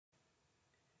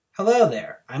Hello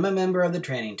there, I'm a member of the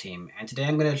training team, and today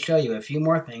I'm going to show you a few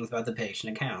more things about the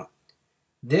patient account.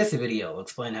 This video will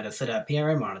explain how to set up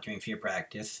PRM monitoring for your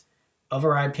practice,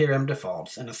 override PRM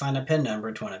defaults, and assign a PIN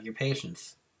number to one of your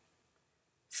patients.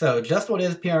 So, just what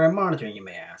is PRM monitoring, you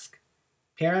may ask?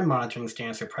 PRM monitoring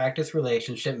stands for Practice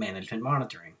Relationship Management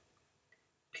Monitoring.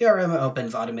 PRM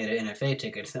opens automated NFA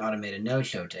tickets and automated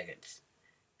no-show tickets.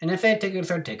 NFA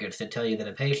tickets are tickets that tell you that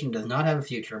a patient does not have a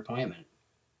future appointment.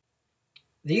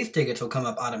 These tickets will come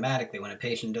up automatically when a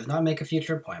patient does not make a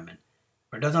future appointment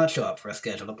or does not show up for a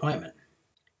scheduled appointment.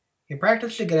 Your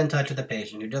practice should get in touch with a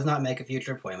patient who does not make a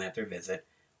future appointment at their visit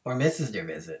or misses their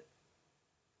visit.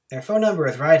 Their phone number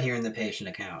is right here in the patient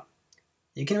account.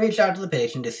 You can reach out to the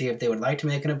patient to see if they would like to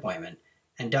make an appointment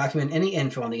and document any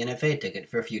info on the NFA ticket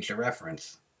for future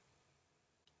reference.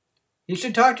 You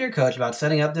should talk to your coach about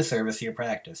setting up this service for your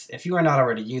practice if you are not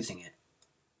already using it.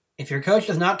 If your coach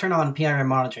does not turn on PRM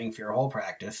monitoring for your whole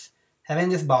practice, having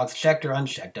this box checked or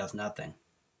unchecked does nothing.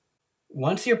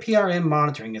 Once your PRM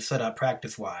monitoring is set up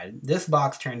practice-wide, this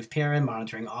box turns PRM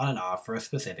monitoring on and off for a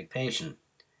specific patient.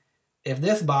 If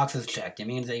this box is checked, it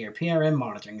means that your PRM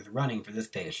monitoring is running for this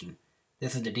patient.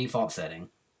 This is the default setting.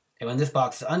 And when this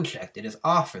box is unchecked, it is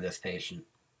off for this patient.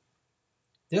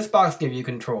 This box gives you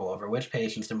control over which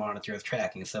patients to monitor as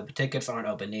tracking so tickets aren't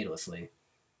opened needlessly.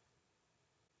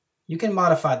 You can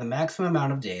modify the maximum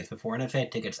amount of days before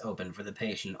NFA tickets open for the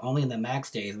patient only in the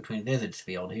max days between visits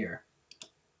field here.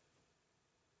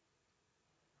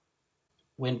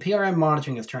 When PRM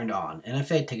monitoring is turned on,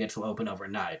 NFA tickets will open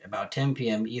overnight, about 10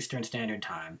 p.m. Eastern Standard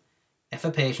Time, if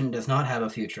a patient does not have a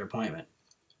future appointment.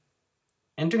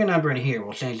 Entering a number in here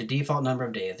will change the default number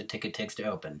of days the ticket takes to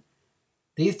open.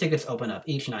 These tickets open up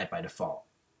each night by default.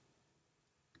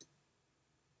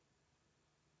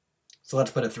 So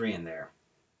let's put a 3 in there.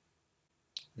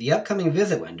 The upcoming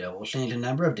visit window will change the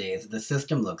number of days that the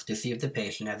system looks to see if the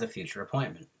patient has a future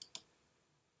appointment.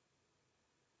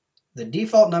 The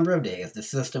default number of days the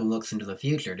system looks into the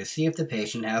future to see if the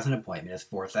patient has an appointment is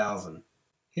 4,000.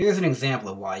 Here's an example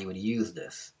of why you would use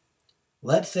this.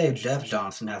 Let's say Jeff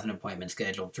Johnson has an appointment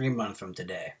scheduled 3 months from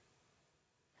today.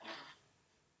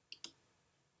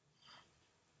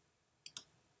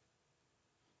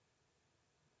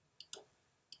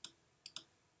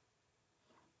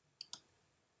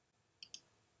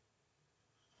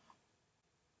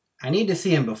 I need to see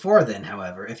him before then,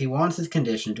 however, if he wants his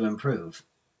condition to improve.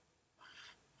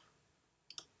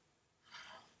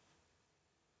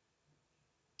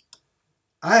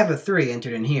 I have a 3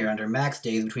 entered in here under max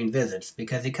days between visits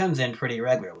because he comes in pretty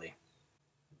regularly.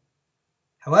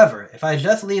 However, if I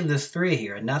just leave this 3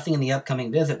 here and nothing in the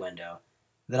upcoming visit window,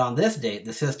 then on this date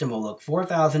the system will look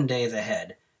 4,000 days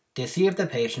ahead to see if the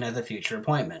patient has a future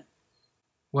appointment.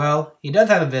 Well, he does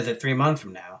have a visit 3 months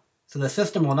from now, so the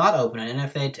system will not open an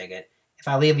NFA ticket if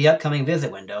I leave the upcoming visit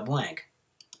window blank.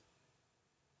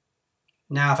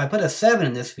 Now, if I put a 7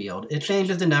 in this field, it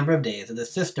changes the number of days that the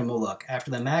system will look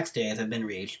after the max days have been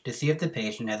reached to see if the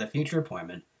patient has a future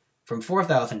appointment from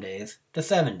 4,000 days to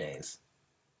 7 days.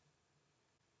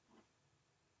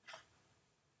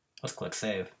 Let's click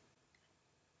Save.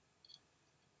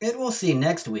 It will see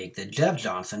next week that Jeff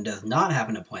Johnson does not have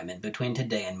an appointment between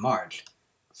today and March,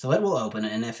 so it will open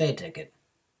an NFA ticket.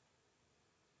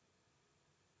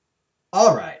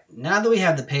 Alright, now that we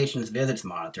have the patient's visits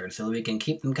monitored so that we can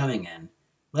keep them coming in,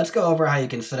 let's go over how you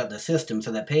can set up the system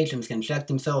so that patients can check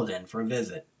themselves in for a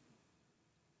visit.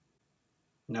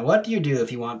 Now what do you do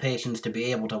if you want patients to be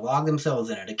able to log themselves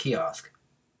in at a kiosk?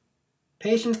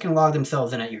 Patients can log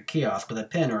themselves in at your kiosk with a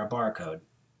PIN or a barcode.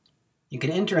 You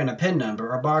can enter in a PIN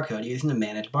number or barcode using the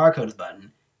Manage Barcodes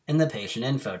button in the Patient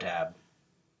Info tab.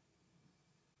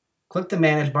 Click the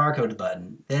Manage Barcodes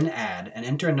button, then Add, and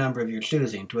enter a number of your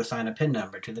choosing to assign a PIN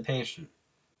number to the patient.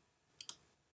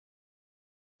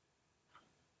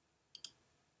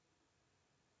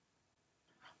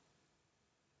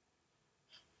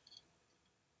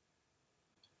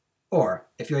 Or,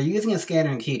 if you are using a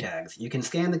scanner and key tags, you can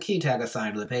scan the key tag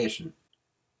assigned to the patient.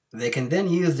 They can then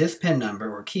use this PIN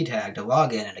number or key tag to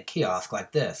log in at a kiosk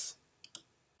like this.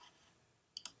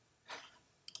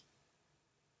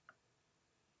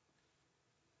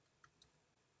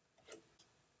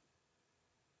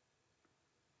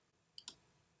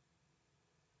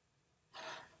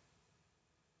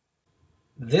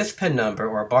 This PIN number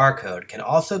or barcode can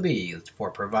also be used for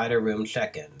provider room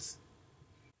check-ins.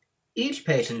 Each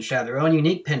patient should have their own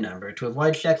unique PIN number to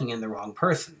avoid checking in the wrong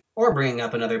person, or bringing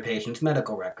up another patient's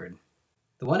medical record.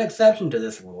 The one exception to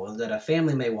this rule is that a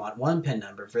family may want one PIN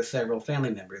number for several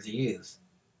family members to use.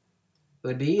 It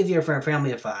would be easier for a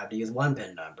family of 5 to use one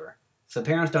PIN number, so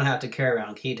parents don't have to carry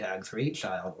around key tags for each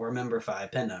child or remember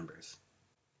 5 PIN numbers.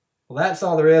 Well, that's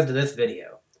all there is to this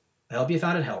video. I hope you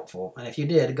found it helpful, and if you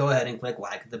did, go ahead and click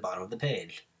like at the bottom of the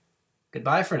page.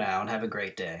 Goodbye for now, and have a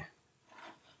great day.